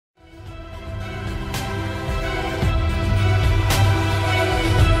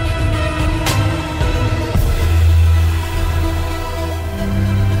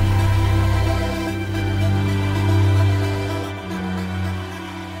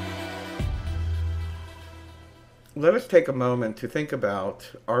let us take a moment to think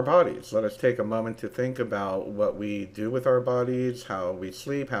about our bodies. Let us take a moment to think about what we do with our bodies, how we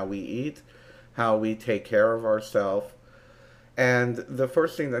sleep, how we eat, how we take care of ourselves. And the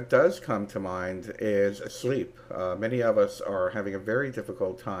first thing that does come to mind is sleep. Many of us are having a very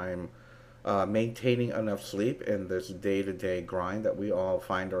difficult time maintaining enough sleep in this day to day grind that we all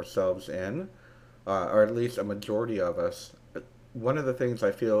find ourselves in, or at least a majority of us. One of the things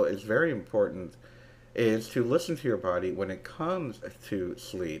I feel is very important is to listen to your body when it comes to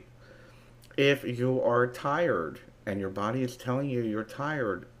sleep. If you are tired and your body is telling you you're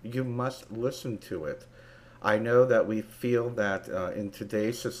tired, you must listen to it. I know that we feel that in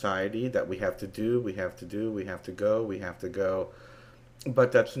today's society that we have to do, we have to do, we have to go, we have to go.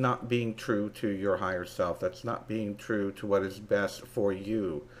 But that's not being true to your higher self. That's not being true to what is best for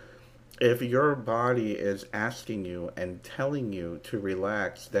you. If your body is asking you and telling you to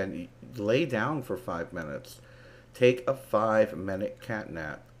relax, then lay down for 5 minutes. Take a 5 minute cat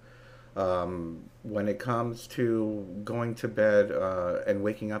nap. When it comes to going to bed and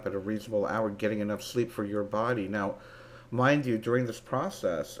waking up at a reasonable hour, getting enough sleep for your body. Now, mind you, during this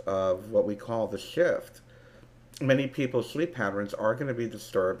process of what we call the shift, many people's sleep patterns are going to be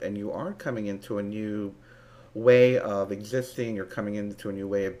disturbed, and you are coming into a new way of existing. You're coming into a new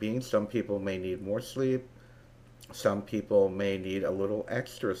way of being. Some people may need more sleep, some people may need a little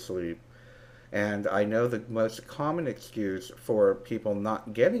extra sleep. And I know the most common excuse for people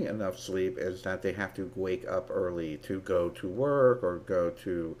not getting enough sleep is that they have to wake up early to go to work or go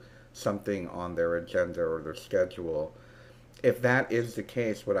to something on their agenda or their schedule. If that is the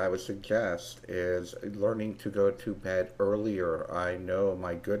case, what I would suggest is learning to go to bed earlier. I know,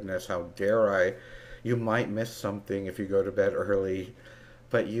 my goodness, how dare I? You might miss something if you go to bed early,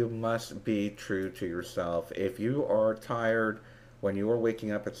 but you must be true to yourself. If you are tired when you are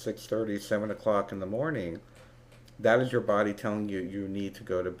waking up at 6:30, 7 o'clock in the morning, that is your body telling you you need to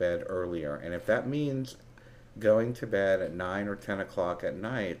go to bed earlier. And if that means going to bed at 9 or 10 o'clock at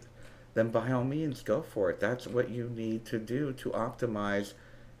night, then by all means go for it. That's what you need to do to optimize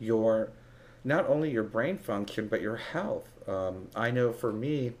your, not only your brain function, but your health. I know for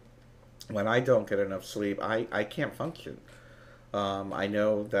me, when I don't get enough sleep, I can't function. I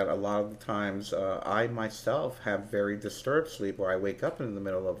know that a lot of the times I myself have very disturbed sleep where I wake up in the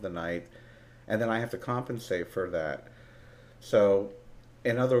middle of the night and then I have to compensate for that. So,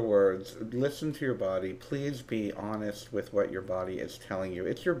 in other words, listen to your body. Please be honest with what your body is telling you.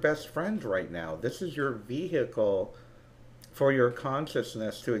 It's your best friend right now. This is your vehicle for your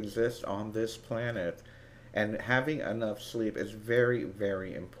consciousness to exist on this planet. And having enough sleep is very,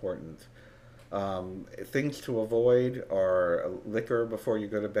 very important. Things to avoid are liquor before you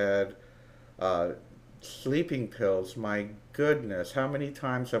go to bed, uh, sleeping pills. My goodness, how many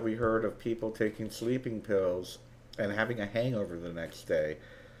times have we heard of people taking sleeping pills and having a hangover the next day?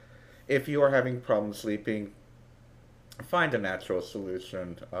 If you are having problems sleeping, find a natural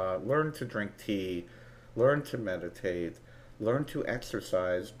solution. Learn to drink tea, learn to meditate, learn to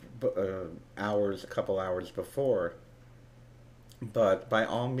exercise hours, a couple hours before. But by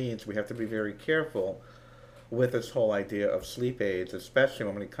all means, we have to be very careful with this whole idea of sleep aids, especially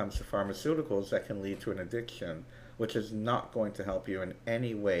when it comes to pharmaceuticals that can lead to an addiction, which is not going to help you in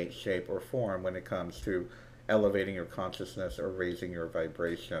any way, shape, or form when it comes to elevating your consciousness or raising your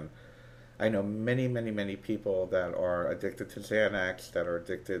vibration. I know many, many, many people that are addicted to Xanax, that are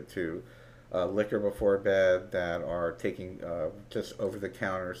addicted to liquor before bed, that are taking just over the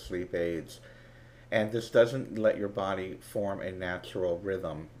counter sleep aids. And this doesn't let your body form a natural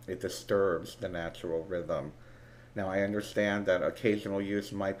rhythm, it disturbs the natural rhythm. Now, I understand that occasional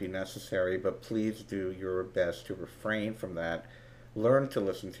use might be necessary, but please do your best to refrain from that. Learn to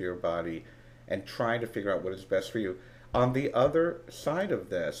listen to your body and try to figure out what is best for you. On the other side of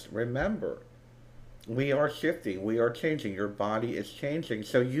this, remember, we are shifting, we are changing. Your body is changing,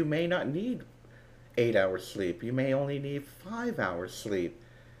 so you may not need 8 hours sleep. You may only need 5 hours sleep,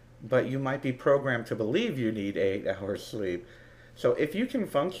 but you might be programmed to believe you need 8 hours sleep. So if you can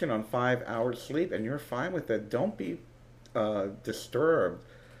function on 5 hours sleep and you're fine with it, don't be disturbed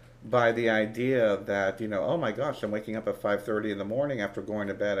by the idea that, oh my gosh, I'm waking up at 5:30 in the morning after going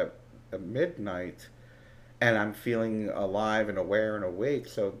to bed at midnight and I'm feeling alive and aware and awake.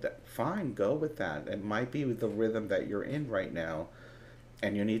 So fine, go with that. It might be the rhythm that you're in right now,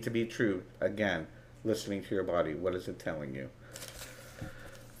 and you need to be true. Again, listening to your body. What is it telling you?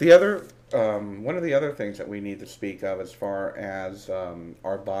 The other, one of the other things that we need to speak of as far as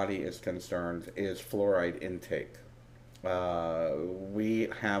our body is concerned is fluoride intake. We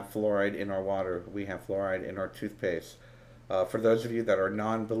have fluoride in our water. We have fluoride in our toothpaste. For those of you that are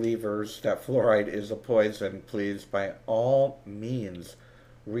non-believers that fluoride is a poison, please, by all means,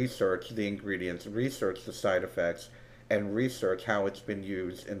 research the ingredients, research the side effects, and research how it's been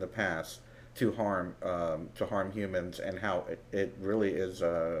used in the past to harm humans, and how it really is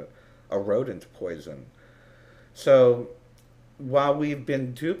a rodent poison. So while we've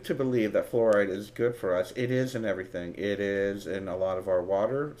been duped to believe that fluoride is good for us, it is in everything. It is in a lot of our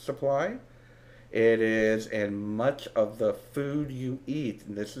water supply. It is in much of the food you eat.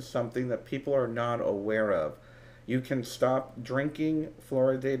 And this is something that people are not aware of. You can stop drinking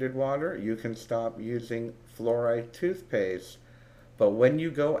fluoridated water. You can stop using fluoride toothpaste. But when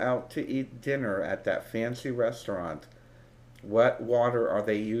you go out to eat dinner at that fancy restaurant, what water are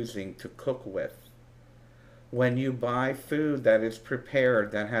they using to cook with? When you buy food that is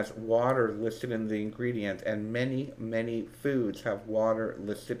prepared that has water listed in the ingredient, and many, many foods have water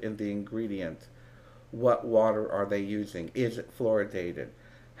listed in the ingredient, what water are they using? Is it fluoridated?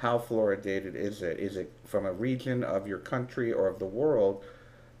 How fluoridated is it? Is it from a region of your country or of the world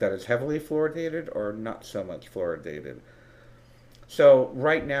that is heavily fluoridated, or not so much fluoridated? So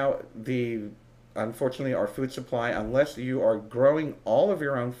right now, unfortunately, our food supply, unless you are growing all of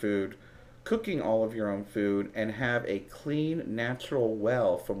your own food, cooking all of your own food, and have a clean, natural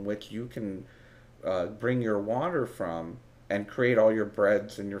well from which you can bring your water from, and create all your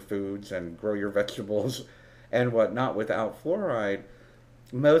breads and your foods and grow your vegetables and whatnot without fluoride,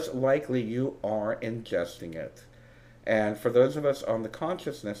 most likely you are ingesting it. And for those of us on the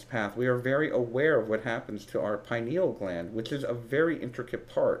consciousness path, we are very aware of what happens to our pineal gland, which is a very intricate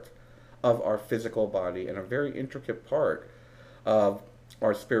part of our physical body and a very intricate part of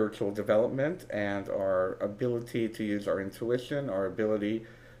our spiritual development and our ability to use our intuition, our ability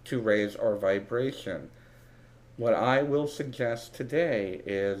to raise our vibration. What I will suggest today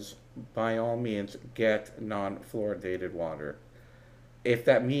is, by all means, get non-fluoridated water. If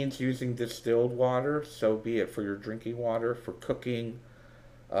that means using distilled water, so be it, for your drinking water, for cooking,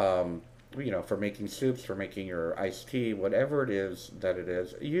 for making soups, for making your iced tea, whatever it is that it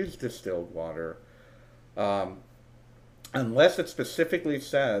is, use distilled water. Unless it specifically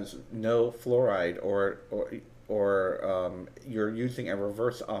says no fluoride, or you're using a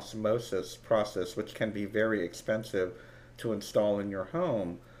reverse osmosis process, which can be very expensive to install in your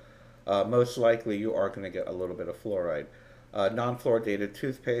home, most likely you are going to get a little bit of fluoride. Non-fluoridated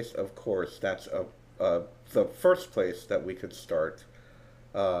toothpaste, of course, that's the first place that we could start.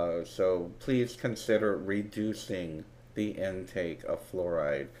 So please consider reducing the intake of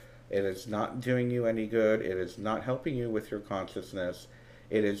fluoride. It is not doing you any good. It is not helping you with your consciousness.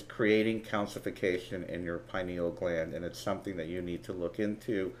 It is creating calcification in your pineal gland, and it's something that you need to look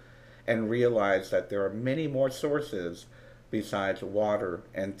into and realize that there are many more sources besides water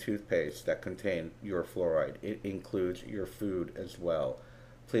and toothpaste that contain your fluoride. It includes your food as well.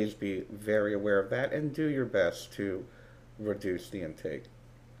 Please be very aware of that and do your best to reduce the intake.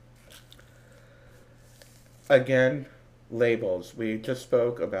 Again, labels. We just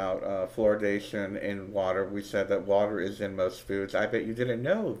spoke about fluoridation in water. We said that water is in most foods. I bet you didn't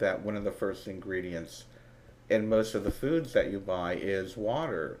know that one of the first ingredients in most of the foods that you buy is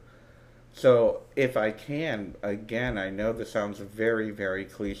water. So if I can, again, I know this sounds very, very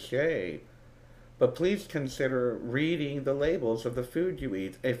cliche, but please consider reading the labels of the food you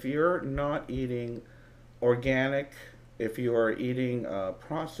eat. If you're not eating organic, if you are eating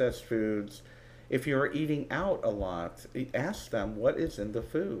processed foods, if you're eating out a lot, ask them what is in the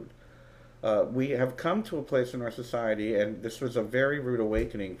food. We have come to a place in our society, and this was a very rude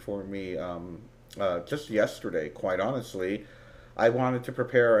awakening for me just yesterday, quite honestly. I wanted to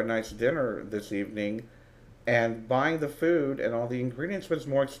prepare a nice dinner this evening, and buying the food and all the ingredients was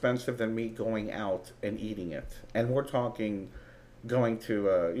more expensive than me going out and eating it. And we're talking going to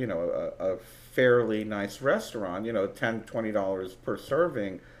a fairly nice restaurant, $10, $20 per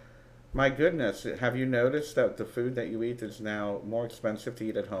serving. My goodness, have you noticed that the food that you eat is now more expensive to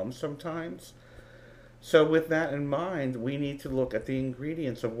eat at home sometimes? So with that in mind, we need to look at the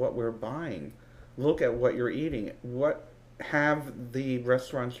ingredients of what we're buying. Look at what you're eating. What have the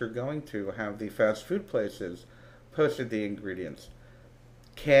restaurants you're going to, have the fast food places posted the ingredients?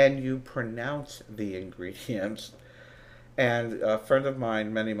 Can you pronounce the ingredients? And a friend of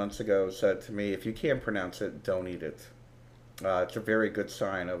mine many months ago said to me, if you can't pronounce it, don't eat it. It's a very good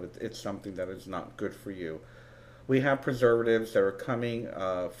sign of it. It's something that is not good for you. We have preservatives that are coming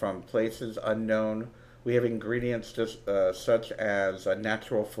from places unknown. We have ingredients such as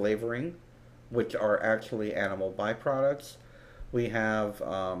natural flavoring, which are actually animal byproducts. We have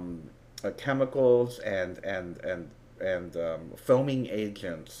chemicals and foaming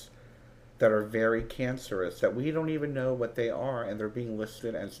agents that are very cancerous, that we don't even know what they are, and they're being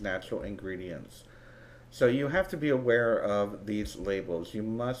listed as natural ingredients. So you have to be aware of these labels. You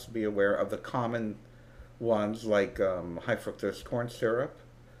must be aware of the common ones like high fructose corn syrup,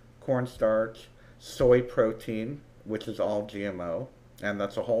 cornstarch, soy protein, which is all GMO, and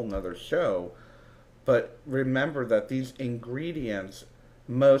that's a whole nother show. But remember that these ingredients,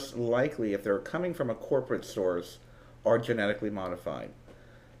 most likely, if they're coming from a corporate source, are genetically modified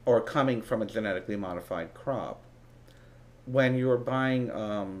or coming from a genetically modified crop. When you're buying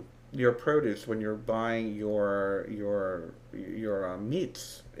your produce, when you're buying your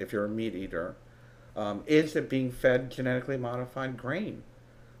meats, if you're a meat eater, is it being fed genetically modified grain?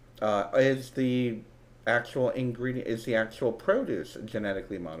 Is the actual ingredient, is the actual produce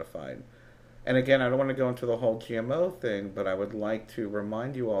genetically modified? And again, I don't want to go into the whole GMO thing, but I would like to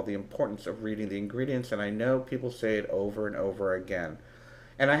remind you all the importance of reading the ingredients, and I know people say it over and over again.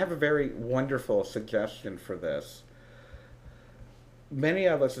 And I have a very wonderful suggestion for this. Many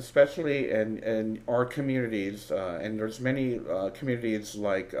of us, especially in our communities, and there's many communities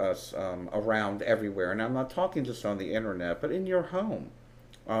like us around everywhere, and I'm not talking just on the internet, but in your home.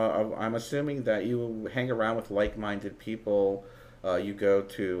 I'm assuming that you hang around with like-minded people. You go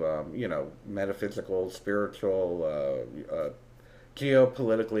to, metaphysical, spiritual,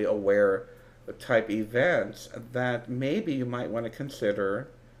 geopolitically aware type events that maybe you might want to consider,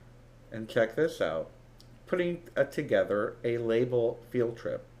 and check this out, putting together a label field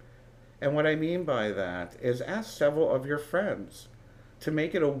trip. And what I mean by that is ask several of your friends to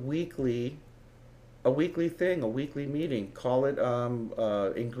make it a weekly thing, a weekly meeting. Call it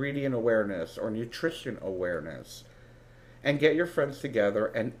ingredient awareness or nutrition awareness. And get your friends together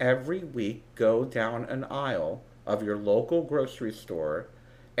and every week go down an aisle of your local grocery store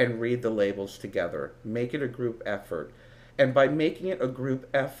and read the labels together. Make it a group effort. And by making it a group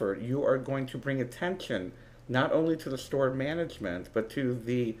effort, you are going to bring attention not only to the store management, but to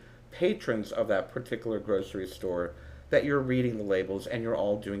the patrons of that particular grocery store that you're reading the labels and you're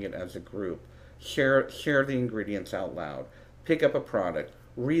all doing it as a group. Share the ingredients out loud. Pick up a product.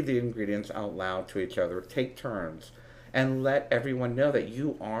 Read the ingredients out loud to each other. Take turns. And let everyone know that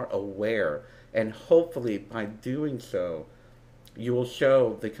you are aware. And hopefully by doing so, you will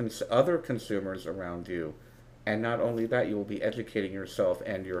show the other consumers around you. And not only that, you will be educating yourself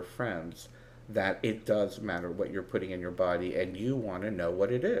and your friends that it does matter what you're putting in your body and you want to know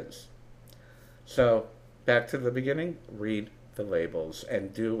what it is. So, back to the beginning, read the labels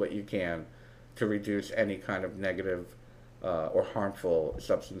and do what you can to reduce any kind of negative or harmful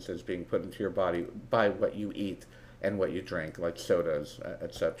substances being put into your body by what you eat and what you drink, like sodas,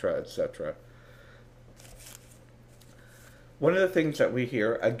 etc., etc. One of the things that we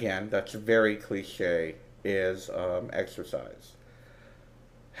hear, again, that's very cliche, is exercise.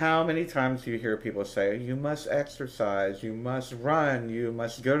 How many times do you hear people say, you must exercise, you must run, you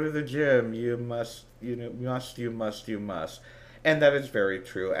must go to the gym, you must. And that is very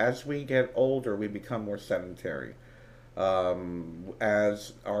true. As we get older, we become more sedentary.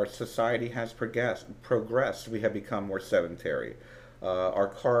 As our society has progressed, we have become more sedentary. Our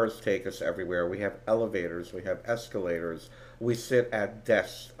cars take us everywhere. We have elevators, we have escalators. We sit at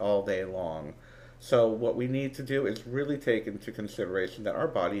desks all day long. So what we need to do is really take into consideration that our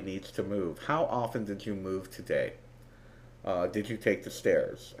body needs to move. How often did you move today? Did you take the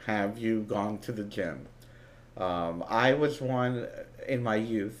stairs? Have you gone to the gym? I was one in my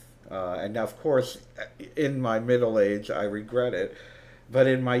youth, and of course, in my middle age, I regret it. But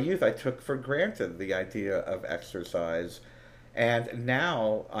in my youth, I took for granted the idea of exercise. And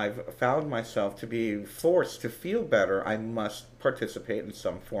now I've found myself to be forced to feel better. I must participate in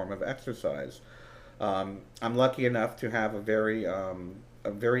some form of exercise. I'm lucky enough to have a very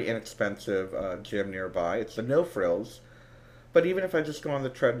inexpensive gym nearby. It's the no frills. But even if I just go on the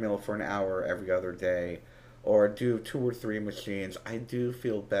treadmill for an hour every other day, or do 2 or 3 machines, I do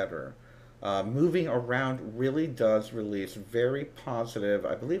feel better. Moving around really does release very positive,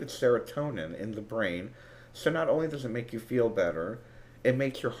 I believe it's serotonin in the brain. So not only does it make you feel better, it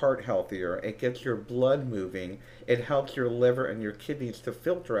makes your heart healthier, it gets your blood moving, it helps your liver and your kidneys to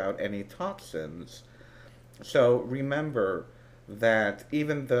filter out any toxins. So remember that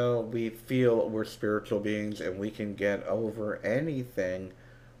even though we feel we're spiritual beings and we can get over anything,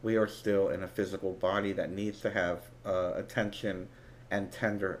 we are still in a physical body that needs to have attention and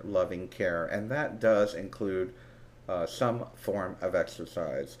tender, loving care. And that does include some form of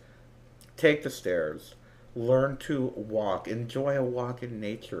exercise. Take the stairs. Learn to walk. Enjoy a walk in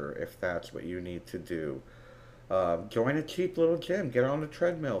nature if that's what you need to do. Join a cheap little gym. Get on a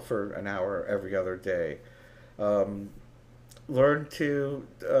treadmill for an hour every other day. Learn to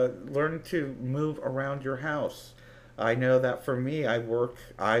move around your house. I know that for me, I work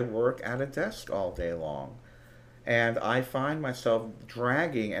at a desk all day long, and I find myself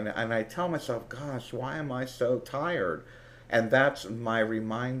dragging, and I tell myself, "Gosh, why am I so tired?" And that's my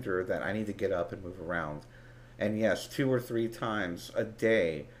reminder that I need to get up and move around. And yes, 2 or 3 times a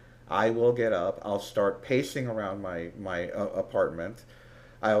day, I will get up. I'll start pacing around my apartment.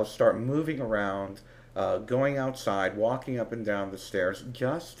 I'll start moving around, going outside, walking up and down the stairs,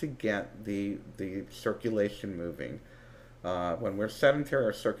 just to get the circulation moving. When we're sedentary,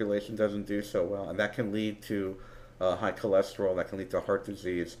 our circulation doesn't do so well, and that can lead to high cholesterol. That can lead to heart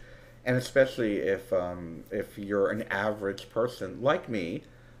disease, and especially if you're an average person like me,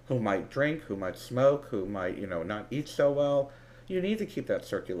 who might drink, who might smoke, who might not eat so well, you need to keep that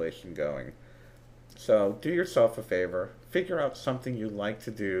circulation going. So do yourself a favor. Figure out something you like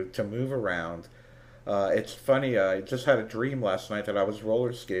to do to move around. It's funny, I just had a dream last night that I was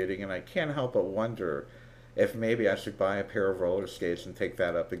roller skating, and I can't help but wonder if maybe I should buy a pair of roller skates and take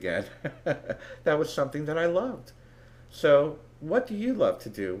that up again. That was something that I loved. So, what do you love to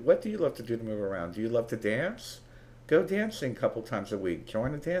do? What do you love to do to move around? Do you love to dance? Go dancing a couple times a week.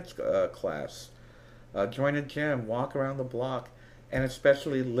 Join a dance class. Join a gym. Walk around the block. And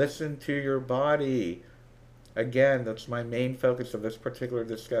especially listen to your body. Again, that's my main focus of this particular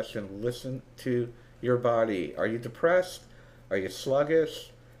discussion. Listen to your body. Are you depressed? Are you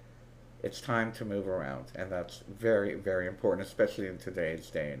sluggish? It's time to move around. And that's very, very important, especially in today's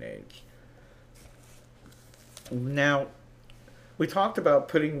day and age. Now, we talked about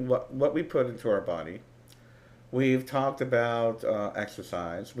putting what we put into our body. We've talked about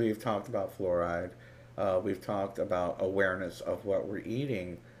exercise. We've talked about fluoride. We've talked about awareness of what we're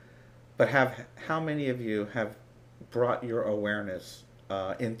eating. But how many of you have brought your awareness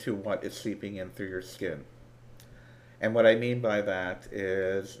into what is seeping in through your skin? And what I mean by that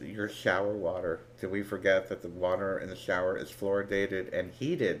is your shower water. Do we forget that the water in the shower is fluoridated and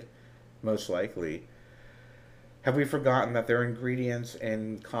heated, most likely? Have we forgotten that there are ingredients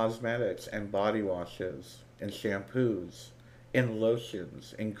in cosmetics and body washes, in shampoos, in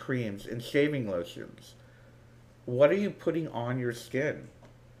lotions, in creams, in shaving lotions? What are you putting on your skin?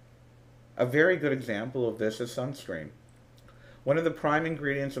 A very good example of this is sunscreen. One of the prime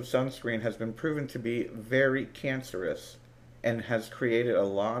ingredients of sunscreen has been proven to be very cancerous and has created a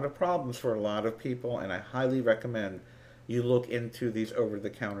lot of problems for a lot of people, and I highly recommend you look into these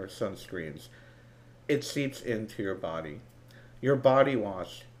over-the-counter sunscreens. It seeps into your body. Your body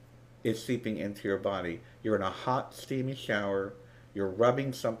wash is seeping into your body. You're in a hot, steamy shower. You're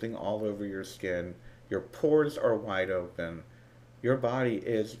rubbing something all over your skin. Your pores are wide open. Your body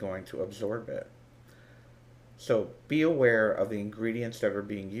is going to absorb it. So be aware of the ingredients that are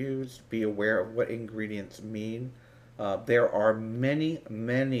being used. Be aware of what ingredients mean. There are many,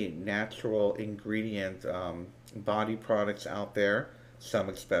 many natural ingredient body products out there. Some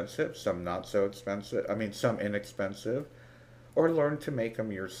expensive, some not so expensive. I mean, some inexpensive. Or learn to make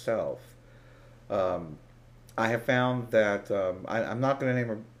them yourself. I have found that, I'm not going to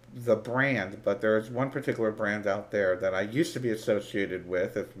name the brand, but there's one particular brand out there that I used to be associated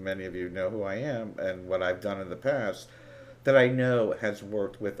with, if many of you know who I am and what I've done in the past, that I know has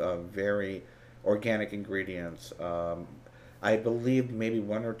worked with very organic ingredients. I believe maybe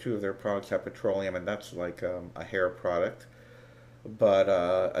 1 or 2 of their products have petroleum, and that's like a hair product. But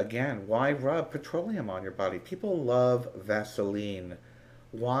again, why rub petroleum on your body? People love Vaseline.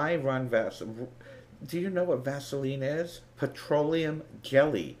 Why run Vaseline? Do you know what Vaseline is? Petroleum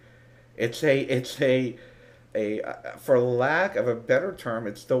jelly. It's a for lack of a better term,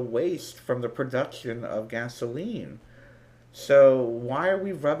 it's the waste from the production of gasoline. So why are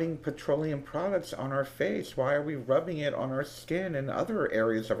we rubbing petroleum products on our face? Why are we rubbing it on our skin and other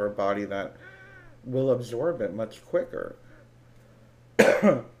areas of our body that will absorb it much quicker?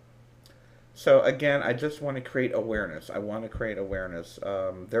 So again, I just want to create awareness. I want to create awareness.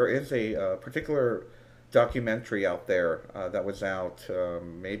 There is a particular documentary out there that was out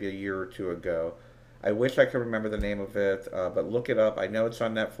maybe a year or 2 ago. I wish I could remember the name of it, but look it up. I know it's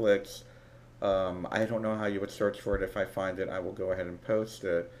on Netflix. I don't know how you would search for it. If I find it, I will go ahead and post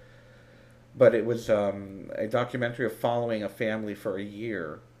it. But it was a documentary of following a family for a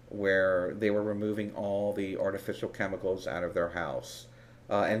year where they were removing all the artificial chemicals out of their house.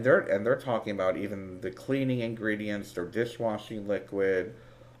 And they're talking about even the cleaning ingredients, their dishwashing liquid,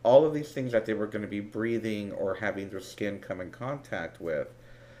 all of these things that they were going to be breathing or having their skin come in contact with.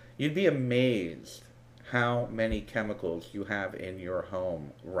 You'd be amazed how many chemicals you have in your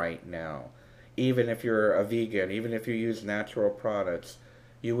home right now. Even if you're a vegan, even if you use natural products,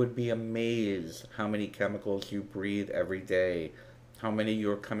 You would be amazed how many chemicals you breathe every day, how many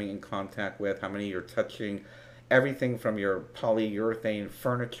you're coming in contact with, how many you're touching, everything from your polyurethane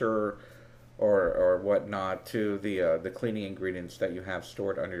furniture or whatnot to the cleaning ingredients that you have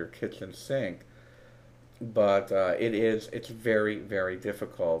stored under your kitchen sink. But it's very, very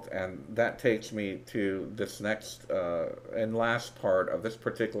difficult, and that takes me to this next and last part of this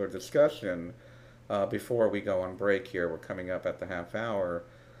particular discussion. Before we go on break here, we're coming up at the half hour,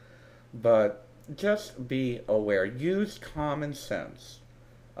 but just be aware. Use common sense.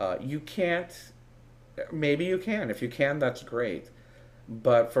 You can't, maybe you can. If you can, that's great.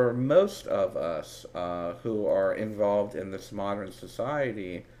 But for most of us who are involved in this modern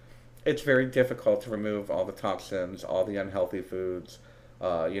society, it's very difficult to remove all the toxins, all the unhealthy foods,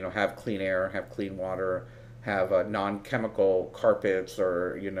 have clean air, have clean water, have non-chemical carpets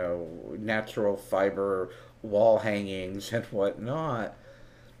or, natural fiber wall hangings and whatnot.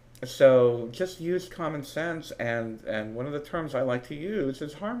 So just use common sense, and one of the terms I like to use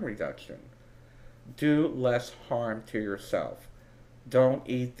is harm reduction. Do less harm to yourself. Don't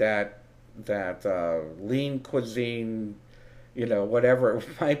eat that lean cuisine, whatever it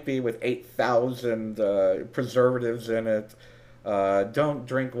might be with 8,000 preservatives in it. Don't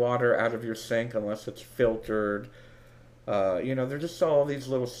drink water out of your sink unless it's filtered. There's just all these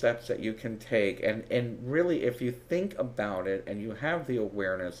little steps that you can take. And really, if you think about it and you have the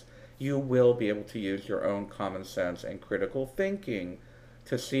awareness, you will be able to use your own common sense and critical thinking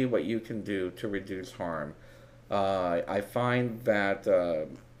to see what you can do to reduce harm. I find that,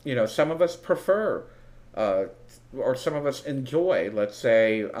 some of us prefer or some of us enjoy, let's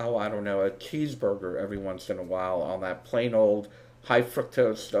say, oh, I don't know, a cheeseburger every once in a while on that plain old high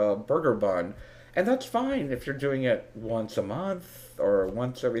fructose burger bun. And that's fine if you're doing it once a month or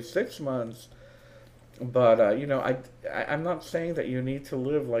once every 6 months. But, I'm not saying that you need to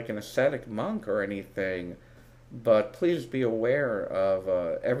live like an ascetic monk or anything. But please be aware of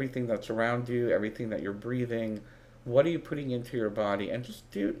everything that's around you, everything that you're breathing. What are you putting into your body? And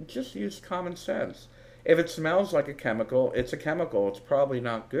just use common sense. If it smells like a chemical, it's a chemical. It's probably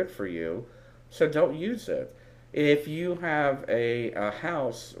not good for you, so don't use it. If you have a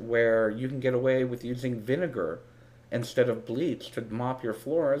house where you can get away with using vinegar instead of bleach to mop your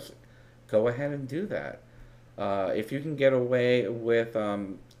floors, go ahead and do that. If you can get away with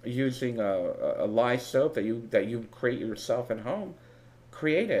using a lye soap that you create yourself at home,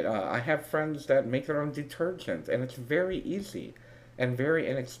 create it. I have friends that make their own detergent, and it's very easy and very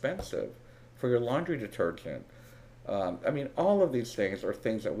inexpensive for your laundry detergent. All of these things are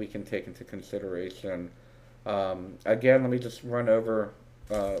things that we can take into consideration. Again, let me just run over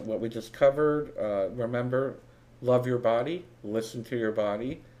what we just covered. Remember, love your body, listen to your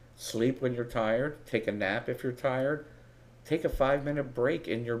body, sleep when you're tired, take a nap if you're tired, take a 5-minute break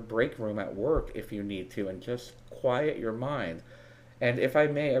in your break room at work if you need to, and just quiet your mind. And if I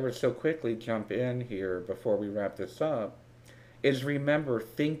may ever so quickly jump in here before we wrap this up, is remember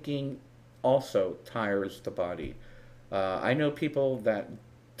thinking also tires the body. I know people that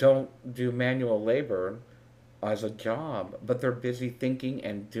don't do manual labor as a job, but they're busy thinking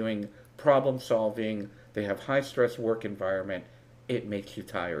and doing problem solving. They have high stress work environment. It makes you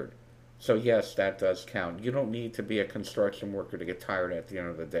tired. So yes, that does count. You don't need to be a construction worker to get tired at the end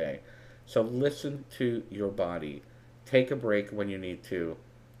of the day. So listen to your body. Take a break when you need to.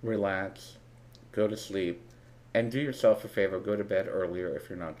 Relax. Go to sleep. And do yourself a favor, go to bed earlier if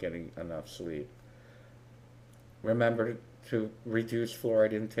you're not getting enough sleep. Remember to reduce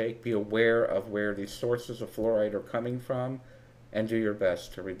fluoride intake. Be aware of where these sources of fluoride are coming from, and do your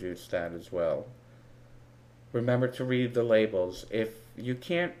best to reduce that as well. Remember to read the labels. If you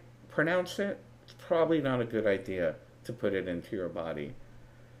can't pronounce it, it's probably not a good idea to put it into your body.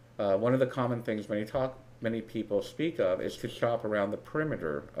 One of the common things many people speak of is to shop around the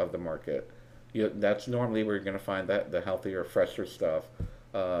perimeter of the market. That's normally where you're going to find the healthier, fresher stuff.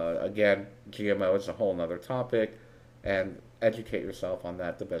 Again, GMO is a whole nother topic, and educate yourself on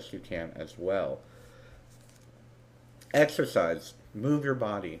that the best you can as well. Exercise. Move your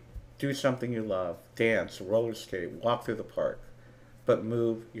body. Do something you love. Dance, roller skate, walk through the park. But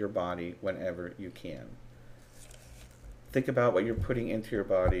move your body whenever you can. Think about what you're putting into your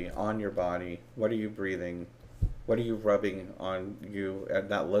body, on your body. What are you breathing? What are you rubbing on you, and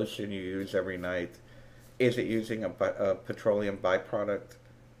that lotion you use every night? Is it using a petroleum byproduct,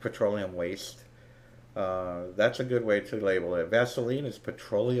 petroleum waste? That's a good way to label it. Vaseline is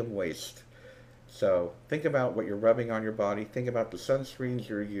petroleum waste. So think about what you're rubbing on your body. Think about the sunscreens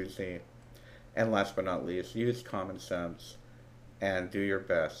you're using. And last but not least, use common sense and do your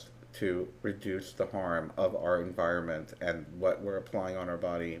best to reduce the harm of our environment and what we're applying on our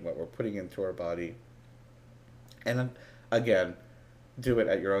body, what we're putting into our body. And then, again, do it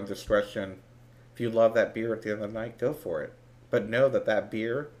at your own discretion. If you love that beer at the end of the night, go for it. But know that that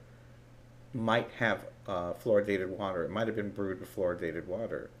beer might have fluoridated water. It might have been brewed with fluoridated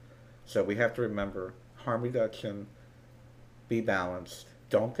water. So we have to remember harm reduction, be balanced.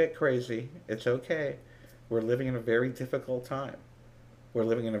 Don't get crazy. It's okay. We're living in a very difficult time. We're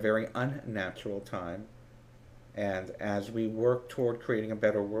living in a very unnatural time. And as we work toward creating a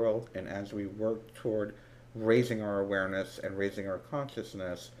better world, and as we work toward raising our awareness and raising our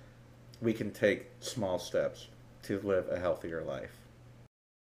consciousness, we can take small steps to live a healthier life.